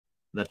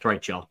That's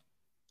right, y'all.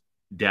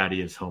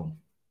 Daddy is home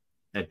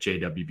at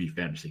JWB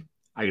Fantasy.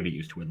 I got to get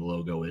used to where the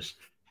logo is.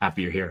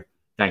 Happy you're here.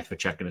 Thanks for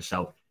checking us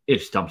out.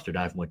 It's Dumpster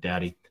Diving with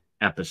Daddy,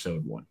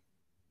 episode 1.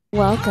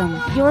 Welcome.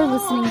 You're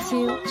listening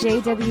to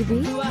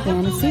JWB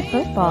Fantasy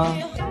Football.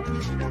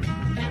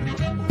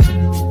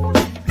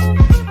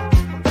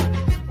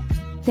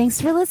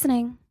 Thanks for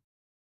listening.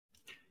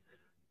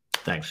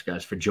 Thanks,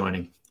 guys, for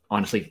joining.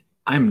 Honestly,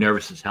 I'm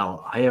nervous as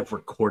hell. I have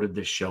recorded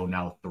this show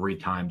now 3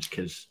 times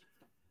because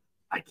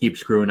I keep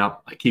screwing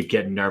up. I keep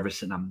getting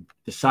nervous, and I'm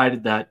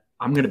decided that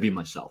I'm going to be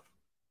myself.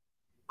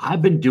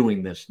 I've been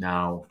doing this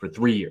now for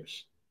 3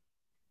 years.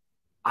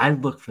 I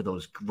look for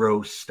those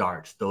gross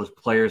starts, those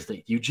players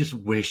that you just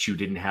wish you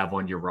didn't have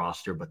on your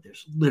roster, but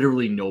there's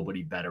literally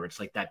nobody better. It's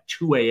like that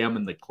 2 a.m.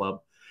 in the club,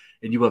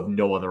 and you have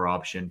no other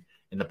option,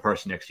 and the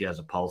person next to you has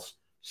a pulse,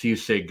 so you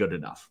say good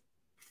enough.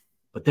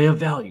 But they have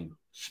value,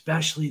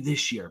 especially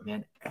this year,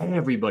 man.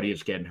 Everybody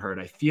is getting hurt.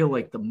 I feel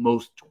like the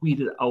most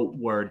tweeted out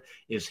word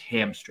is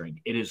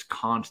hamstring. It is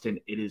constant.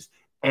 It is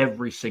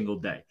every single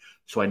day.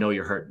 So I know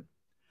you're hurting.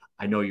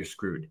 I know you're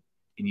screwed,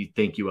 and you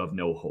think you have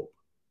no hope.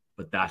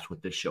 But that's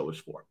what this show is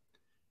for.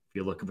 If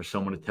you're looking for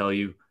someone to tell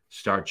you,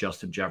 start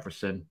Justin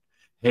Jefferson.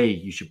 Hey,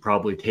 you should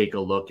probably take a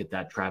look at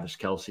that Travis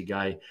Kelce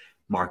guy.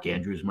 Mark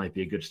Andrews might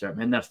be a good start.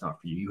 Man, that's not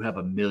for you. You have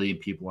a million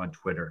people on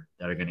Twitter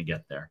that are going to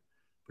get there.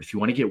 But if you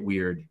want to get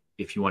weird,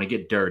 if you want to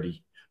get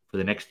dirty for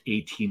the next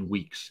 18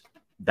 weeks,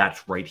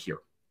 that's right here.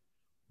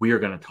 We are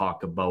going to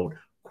talk about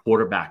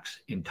quarterbacks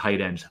and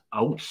tight ends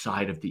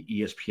outside of the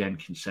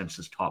ESPN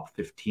consensus top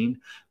 15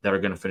 that are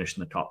going to finish in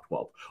the top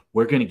 12.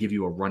 We're going to give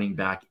you a running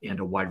back and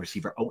a wide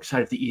receiver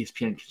outside of the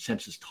ESPN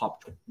consensus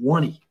top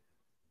 20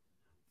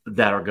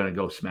 that are going to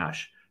go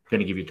smash.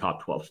 Going to give you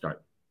top 12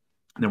 start.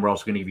 And then we're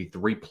also going to give you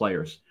 3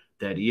 players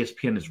that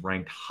ESPN is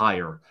ranked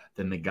higher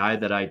than the guy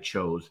that I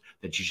chose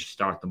that you should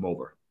start them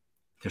over.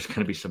 There's going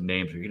to be some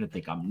names where you're going to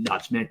think I'm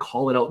nuts, man.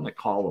 Call it out in the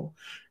column.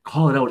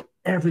 Call it out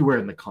everywhere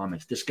in the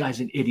comments. This guy's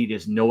an idiot. He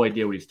has no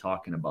idea what he's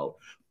talking about.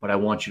 But I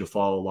want you to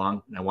follow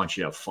along, and I want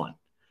you to have fun.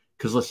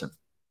 Because listen,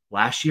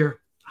 last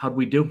year, how'd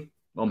we do?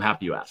 Well, I'm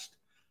happy you asked.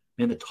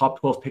 Man, the top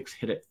 12 picks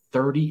hit at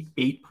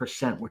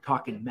 38%. We're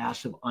talking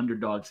massive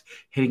underdogs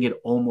hitting at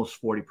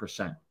almost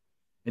 40%.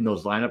 In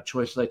those lineup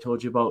choices I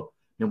told you about,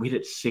 man, we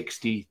hit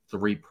 63%.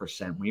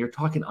 When you're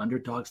talking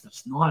underdogs,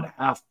 that's not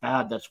half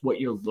bad. That's what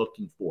you're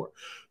looking for.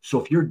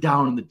 So if you're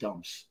down in the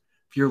dumps,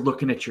 if you're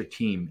looking at your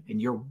team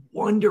and you're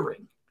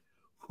wondering,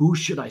 who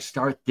should I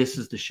start? This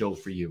is the show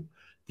for you.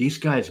 These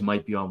guys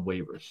might be on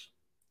waivers.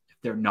 If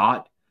they're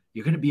not,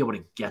 you're going to be able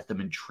to get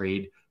them in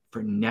trade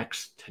for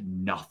next to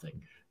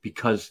nothing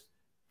because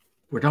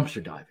we're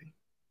dumpster diving.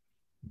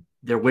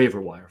 They're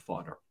waiver wire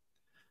fodder.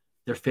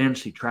 They're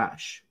fantasy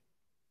trash.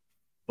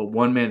 But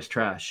one man's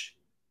trash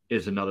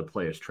is another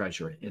player's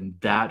treasure. And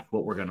that's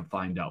what we're going to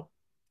find out.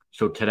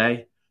 So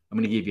today, I'm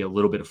going to give you a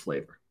little bit of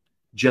flavor.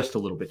 Just a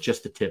little bit,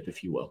 just a tip,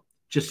 if you will.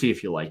 Just see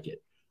if you like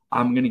it.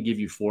 I'm going to give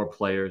you 4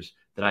 players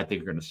that I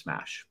think are going to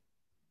smash.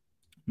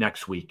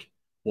 Next week,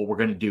 what we're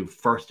going to do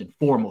first and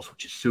foremost,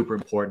 which is super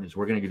important, is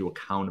we're going to do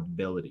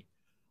accountability.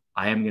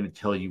 I am going to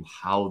tell you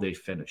how they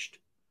finished.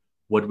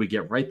 What did we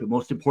get right? But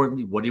most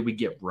importantly, what did we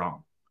get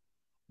wrong?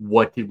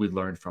 What did we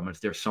learn from it? Is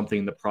there something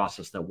in the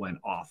process that went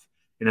off?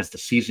 And as the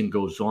season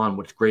goes on,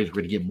 what's great is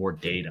we're going to get more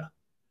data.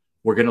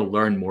 We're going to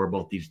learn more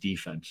about these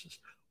defenses.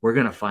 We're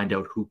going to find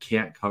out who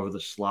can't cover the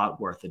slot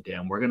worth a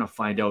damn. We're going to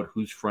find out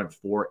whose front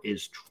 4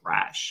 is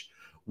trash.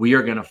 We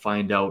are going to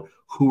find out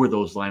who are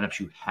those lineups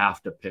you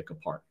have to pick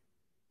apart.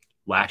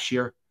 Last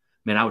year,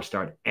 man, I would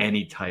start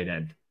any tight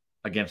end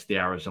against the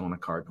Arizona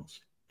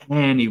Cardinals.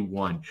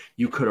 Anyone.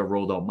 You could have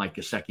rolled out Mike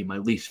Gesicki, my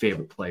least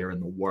favorite player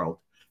in the world,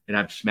 and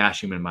I'm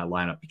smashing him in my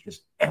lineup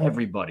because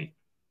everybody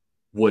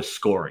was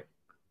scoring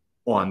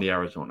on the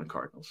Arizona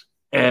Cardinals.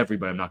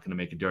 Everybody, I'm not going to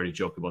make a dirty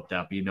joke about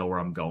that, but you know where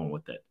I'm going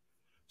with it.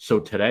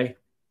 So today,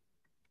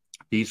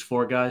 these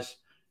 4 guys,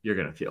 you're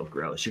going to feel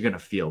gross. You're going to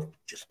feel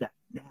just that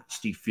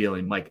nasty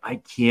feeling like I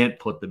can't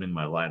put them in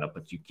my lineup,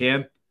 but you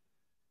can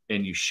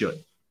and you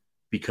should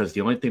because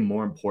the only thing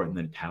more important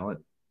than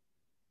talent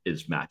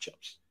is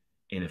matchups.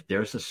 And if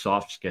there's a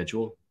soft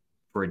schedule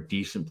for a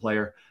decent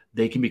player,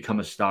 they can become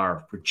a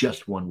star for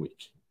just 1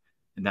 week.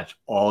 And that's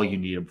all you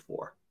need them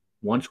for.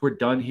 Once we're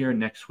done here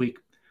next week,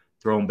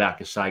 throw them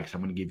back aside because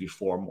I'm going to give you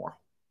 4 more.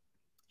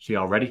 So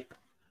y'all ready?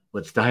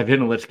 Let's dive in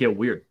and let's get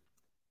weird.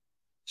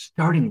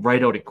 Starting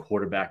right out at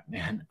quarterback,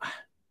 man,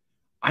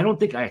 I don't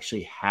think I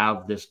actually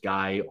have this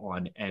guy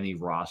on any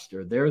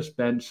roster. There's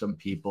been some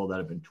people that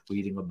have been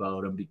tweeting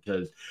about him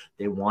because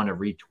they want to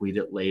retweet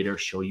it later,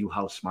 show you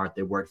how smart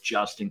they were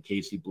just in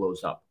case he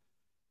blows up.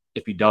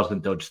 If he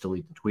doesn't, they'll just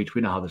delete the tweets.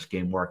 We know how this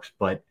game works.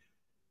 But,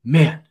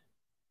 man,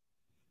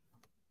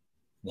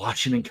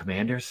 Washington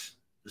Commanders,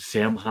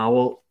 Sam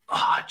Howell,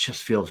 it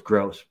just feels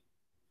gross.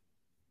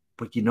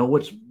 But you know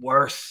what's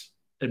worse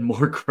and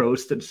more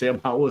gross than Sam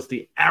Howell is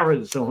the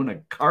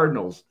Arizona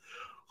Cardinals,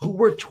 who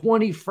were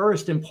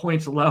 21st in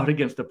points allowed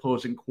against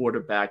opposing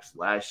quarterbacks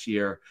last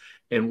year.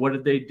 And what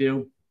did they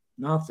do?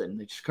 Nothing.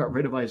 They just got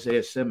rid of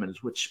Isaiah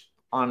Simmons, which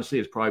honestly,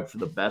 it's probably for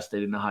the best. They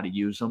didn't know how to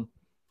use him.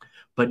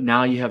 But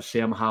now you have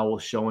Sam Howell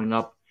showing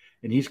up,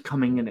 and he's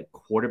coming in at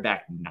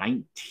quarterback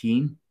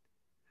 19.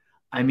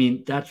 I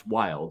mean, that's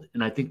wild.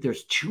 And I think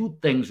there's two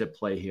things at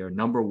play here.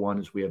 Number one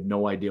is we have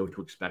no idea what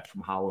to expect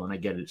from Howell. And I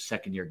get it,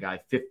 second-year guy,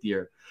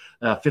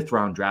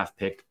 fifth-round draft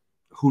pick.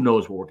 Who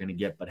knows what we're going to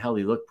get? But hell,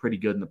 he looked pretty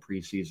good in the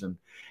preseason.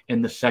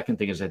 And the second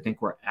thing is I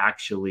think we're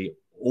actually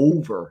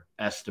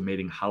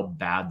overestimating how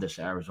bad this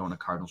Arizona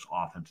Cardinals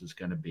offense is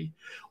going to be.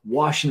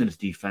 Washington's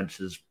defense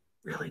is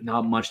really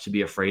not much to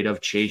be afraid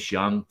of. Chase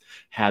Young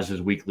has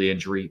his weekly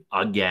injury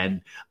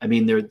again. I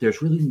mean,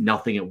 there's really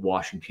nothing at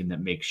Washington that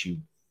makes you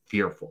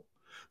fearful.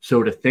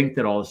 So to think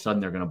that all of a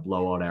sudden they're going to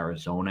blow out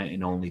Arizona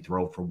and only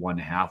throw for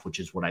 1.5, which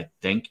is what I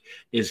think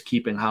is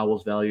keeping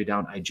Howell's value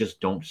down, I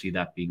just don't see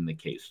that being the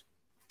case.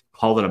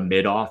 Call it a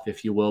mid-off,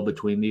 if you will,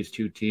 between these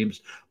two teams.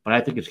 But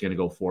I think it's going to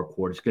go 4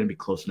 quarters. It's going to be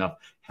close enough.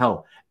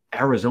 Hell,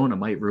 Arizona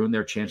might ruin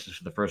their chances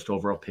for the first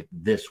overall pick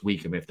this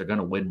week. I mean, if they're going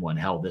to win one,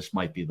 hell, this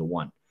might be the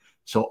one.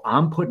 So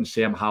I'm putting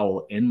Sam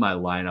Howell in my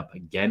lineup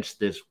against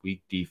this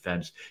weak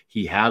defense.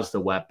 He has the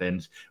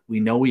weapons. We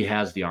know he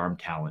has the arm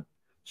talent.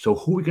 So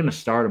who are we going to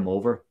start him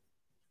over?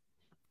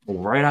 Well,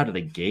 right out of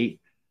the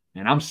gate,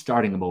 and I'm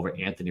starting him over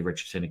Anthony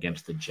Richardson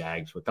against the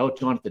Jags. Without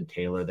Jonathan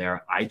Taylor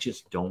there, I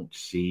just don't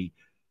see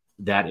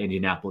that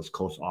Indianapolis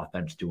Colts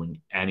offense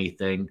doing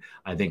anything.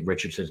 I think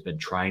Richardson's been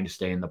trying to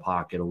stay in the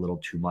pocket a little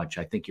too much.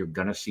 I think you're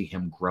going to see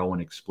him grow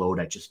and explode.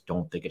 I just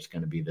don't think it's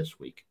going to be this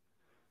week.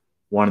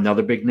 Want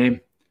another big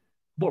name?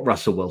 Well,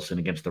 Russell Wilson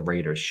against the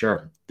Raiders.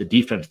 Sure, the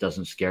defense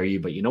doesn't scare you,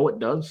 but you know what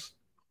does?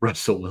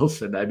 Russell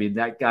Wilson. I mean,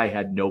 that guy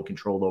had no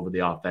control over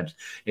the offense,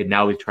 and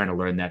now he's trying to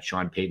learn that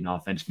Sean Payton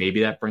offense.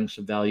 Maybe that brings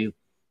some value.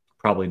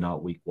 Probably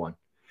not week 1.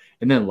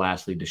 And then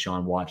lastly,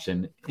 Deshaun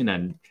Watson in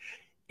an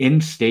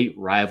in-state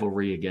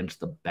rivalry against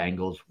the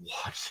Bengals.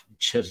 Watson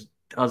just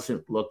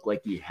doesn't look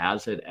like he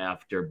has it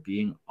after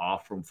being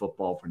off from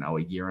football for now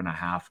a year and a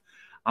half.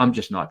 I'm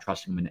just not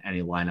trusting him in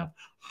any lineup.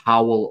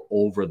 Howell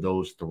over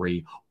those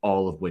 3,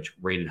 all of which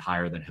rated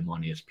higher than him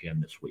on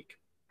ESPN this week.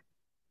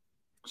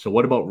 So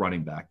what about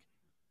running back?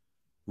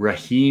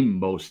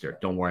 Raheem Mostert.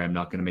 Don't worry, I'm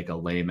not going to make a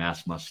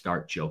lame-ass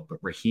must-start joke, but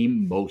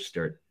Raheem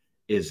Mostert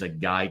is a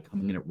guy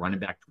coming in at running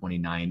back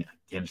 29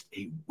 against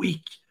a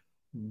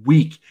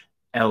weak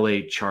LA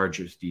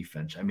Chargers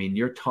defense. I mean,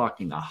 you're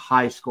talking a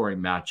high-scoring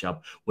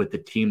matchup with the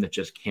team that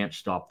just can't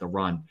stop the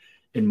run.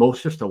 And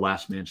Mostert's the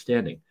last man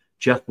standing.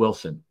 Jeff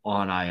Wilson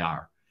on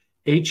IR.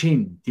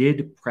 A-Chain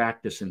did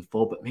practice in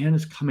full, but man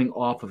is coming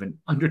off of an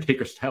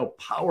Undertaker-style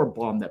power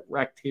bomb that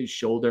wrecked his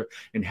shoulder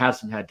and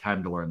hasn't had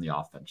time to learn the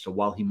offense. So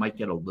while he might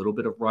get a little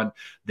bit of run,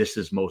 this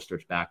is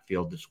Mostert's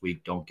backfield this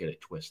week. Don't get it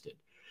twisted.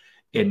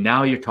 And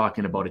now you're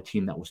talking about a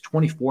team that was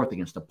 24th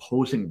against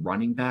opposing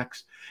running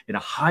backs in a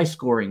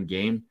high-scoring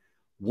game.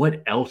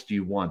 What else do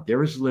you want?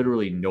 There is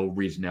literally no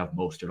reason to have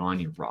Mostert on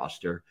your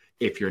roster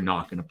if you're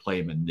not going to play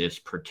him in this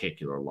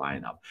particular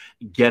lineup.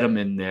 Get him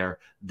in there.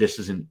 This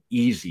is an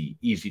easy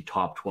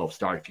top 12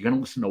 start. If you're going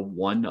to listen to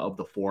one of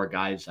the 4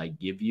 guys I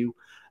give you,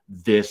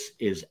 this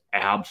is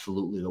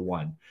absolutely the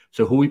one.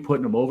 So who are we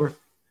putting him over?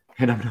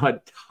 And I'm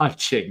not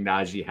touching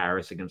Najee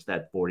Harris against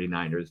that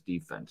 49ers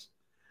defense.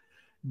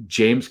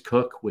 James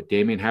Cook with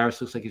Damian Harris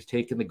looks like he's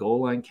taking the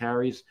goal line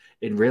carries.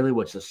 And really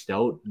what's a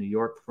stout New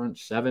York front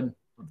 7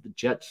 of the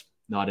Jets,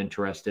 not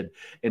interested.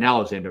 And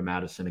Alexander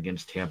Madison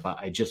against Tampa,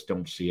 I just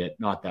don't see it.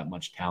 Not that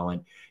much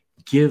talent.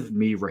 Give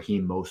me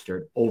Raheem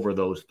Mostert over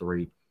those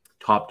 3.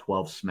 Top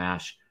 12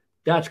 smash.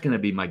 That's going to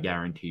be my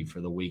guarantee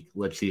for the week.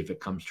 Let's see if it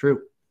comes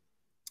true.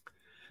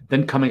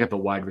 Then coming up at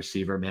wide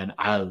receiver, man,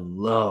 I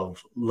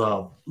love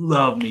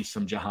me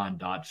some Jahan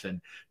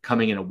Dotson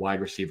coming in at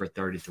wide receiver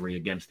 33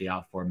 against the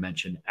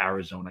aforementioned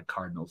Arizona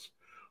Cardinals.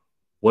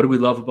 What do we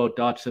love about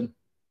Dotson?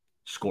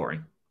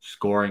 Scoring,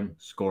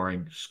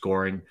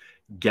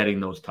 getting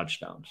those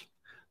touchdowns.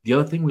 The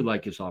other thing we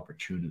like is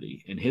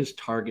opportunity, and his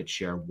target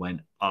share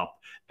went up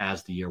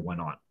as the year went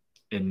on.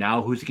 And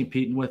now who's he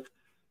competing with?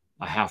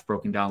 A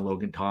half-broken down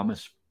Logan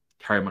Thomas,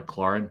 Terry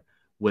McLaurin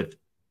with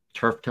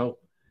turf toe,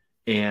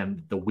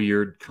 and the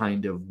weird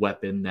kind of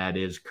weapon that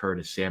is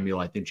Curtis Samuel.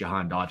 I think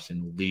Jahan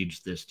Dotson leads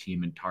this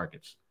team in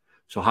targets.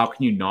 So how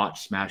can you not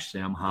smash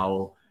Sam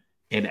Howell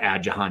and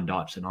add Jahan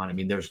Dotson on? I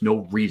mean, there's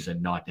no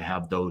reason not to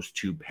have those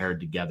 2 paired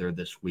together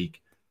this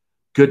week.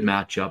 Good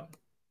matchup,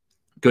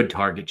 good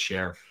target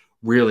share.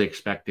 Really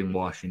expecting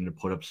Washington to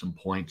put up some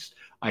points.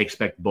 I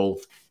expect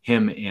both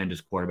him and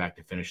his quarterback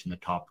to finish in the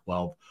top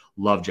 12.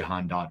 Love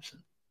Jahan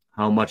Dotson.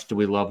 How much do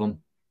we love him?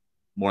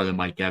 More than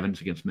Mike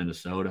Evans against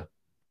Minnesota.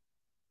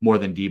 More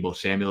than Deebo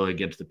Samuel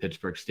against the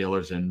Pittsburgh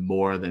Steelers, and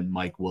more than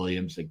Mike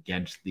Williams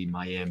against the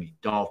Miami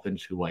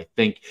Dolphins, who I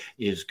think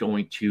is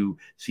going to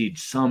cede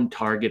some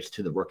targets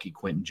to the rookie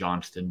Quentin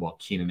Johnston while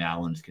Keenan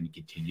Allen is going to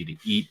continue to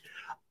eat.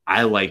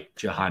 I like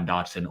Jahan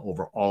Dotson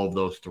over all of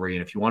those 3.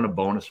 And if you want a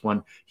bonus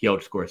one, he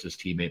outscores his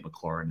teammate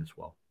McLaurin as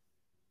well.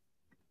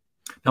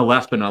 Now,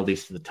 last but not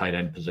least, to the tight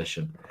end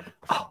position.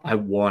 I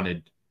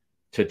wanted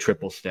to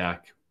triple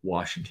stack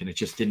Washington. It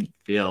just didn't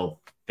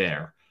feel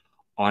fair.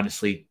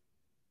 Honestly,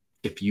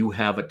 if you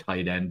have a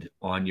tight end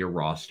on your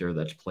roster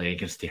that's playing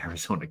against the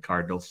Arizona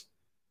Cardinals,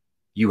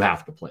 you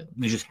have to play them.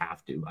 You just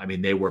have to. I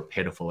mean, they were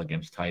pitiful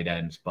against tight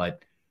ends,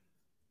 but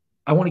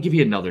I want to give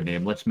you another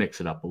name. Let's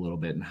mix it up a little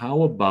bit. And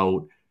how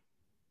about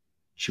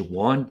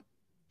Juwan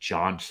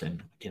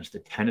Johnson against the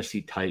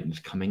Tennessee Titans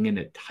coming in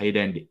at tight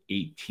end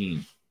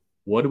 18?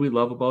 What do we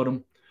love about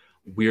him?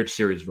 Weird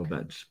series of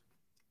events.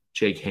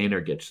 Jake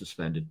Haener gets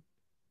suspended.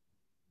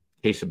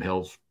 Taysom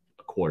Hill's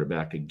a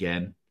quarterback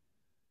again,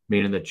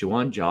 meaning that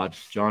Juwan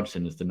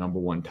Johnson is the number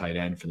one tight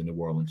end for the New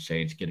Orleans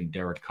Saints, getting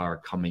Derek Carr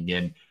coming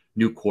in,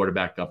 new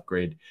quarterback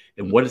upgrade.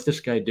 And what does this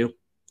guy do?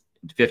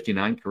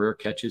 59 career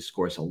catches,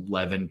 scores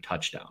 11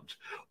 touchdowns.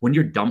 When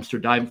you're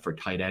dumpster diving for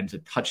tight ends, a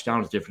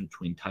touchdown is different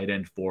between tight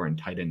end 4 and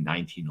tight end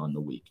 19 on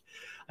the week.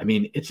 I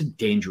mean, it's a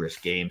dangerous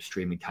game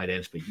streaming tight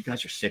ends, but you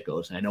guys are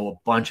sickos. And I know a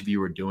bunch of you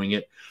are doing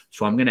it.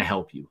 So I'm going to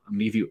help you. I'm going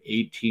to give you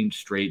 18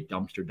 straight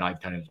dumpster dive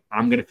tight ends.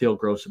 I'm going to feel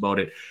gross about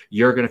it.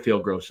 You're going to feel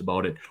gross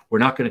about it. We're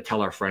not going to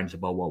tell our friends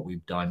about what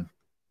we've done,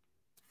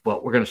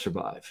 but we're going to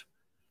survive.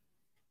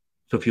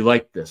 So if you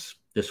like this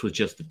was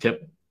just the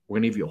tip. We're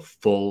going to give you a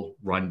full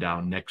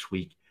rundown next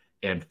week.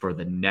 And for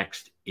the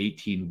next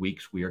 18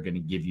 weeks, we are going to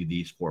give you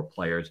these 4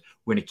 players.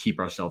 We're going to keep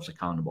ourselves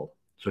accountable.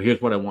 So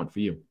here's what I want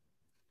for you.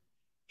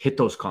 Hit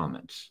those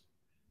comments.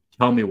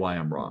 Tell me why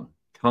I'm wrong.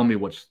 Tell me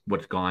what's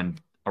gone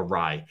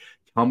awry.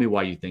 Tell me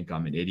why you think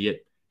I'm an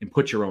idiot, and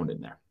put your own in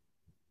there.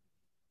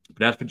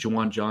 But as for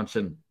Juwan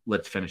Johnson,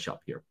 let's finish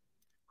up here.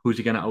 Who's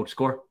he going to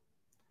outscore?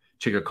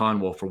 Chigga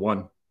Conwell for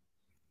one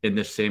in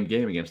this same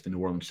game against the New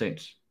Orleans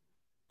Saints.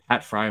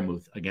 Pat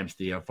Freiermuth against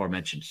the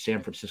aforementioned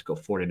San Francisco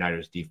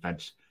 49ers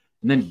defense,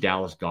 and then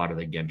Dallas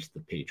Goedert against the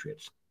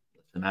Patriots.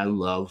 And I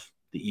love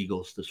the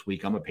Eagles this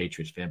week. I'm a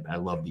Patriots fan, but I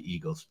love the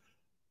Eagles.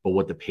 But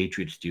what the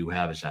Patriots do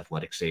have is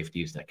athletic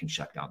safeties that can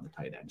shut down the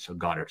tight end. So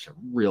Goddard's a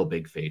real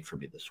big fade for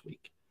me this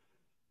week.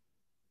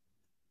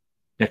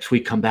 Next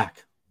week, come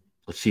back.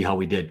 Let's see how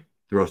we did.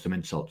 Throw some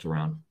insults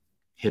around.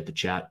 Hit the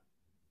chat.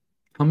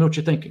 Tell me what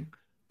you're thinking.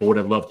 But what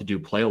I'd love to do,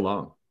 play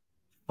along.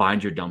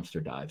 Find your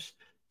dumpster dives.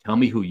 Tell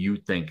me who you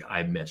think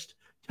I missed.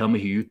 Tell me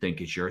who you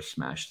think is your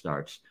smash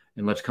starts.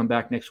 And let's come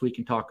back next week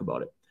and talk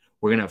about it.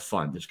 We're going to have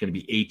fun. There's going to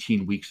be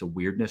 18 weeks of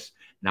weirdness,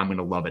 and I'm going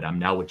to love it. I'm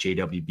now with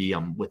JWB.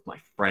 I'm with my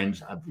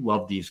friends. I've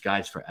loved these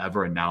guys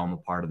forever, and now I'm a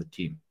part of the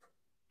team.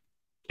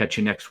 Catch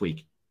you next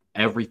week.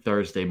 Every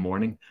Thursday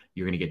morning,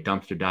 you're going to get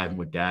Dumpster Diving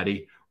with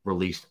Daddy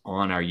released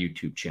on our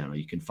YouTube channel.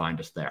 You can find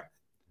us there.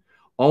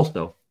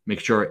 Also, make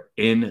sure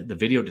in the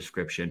video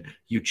description,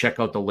 you check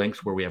out the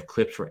links where we have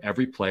clips for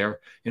every player,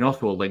 and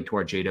also a link to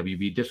our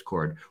JWB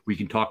Discord where you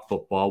can talk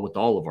football with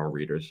all of our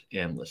readers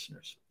and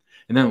listeners.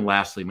 And then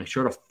lastly, make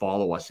sure to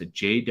follow us at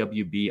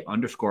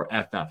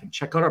JWB_FF and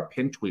check out our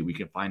pin tweet. We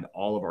can find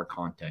all of our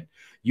content.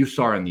 You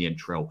saw in the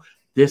intro,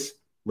 this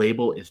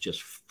label is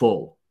just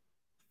full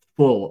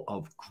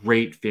of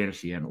great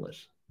fantasy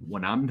analysts.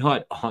 When I'm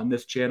not on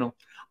this channel,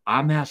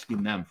 I'm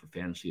asking them for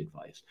fantasy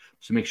advice.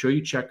 So make sure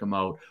you check them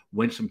out,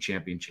 win some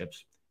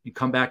championships, and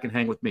come back and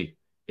hang with me.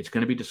 It's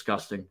going to be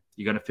disgusting.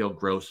 You're going to feel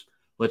gross.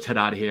 Let's head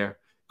out of here.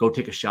 Go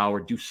take a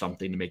shower. Do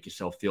something to make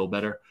yourself feel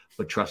better.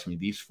 But trust me,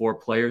 these 4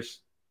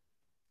 players,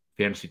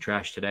 fantasy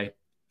trash today,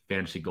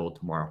 fantasy gold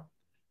tomorrow.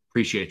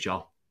 Appreciate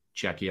y'all.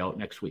 Check you out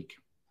next week.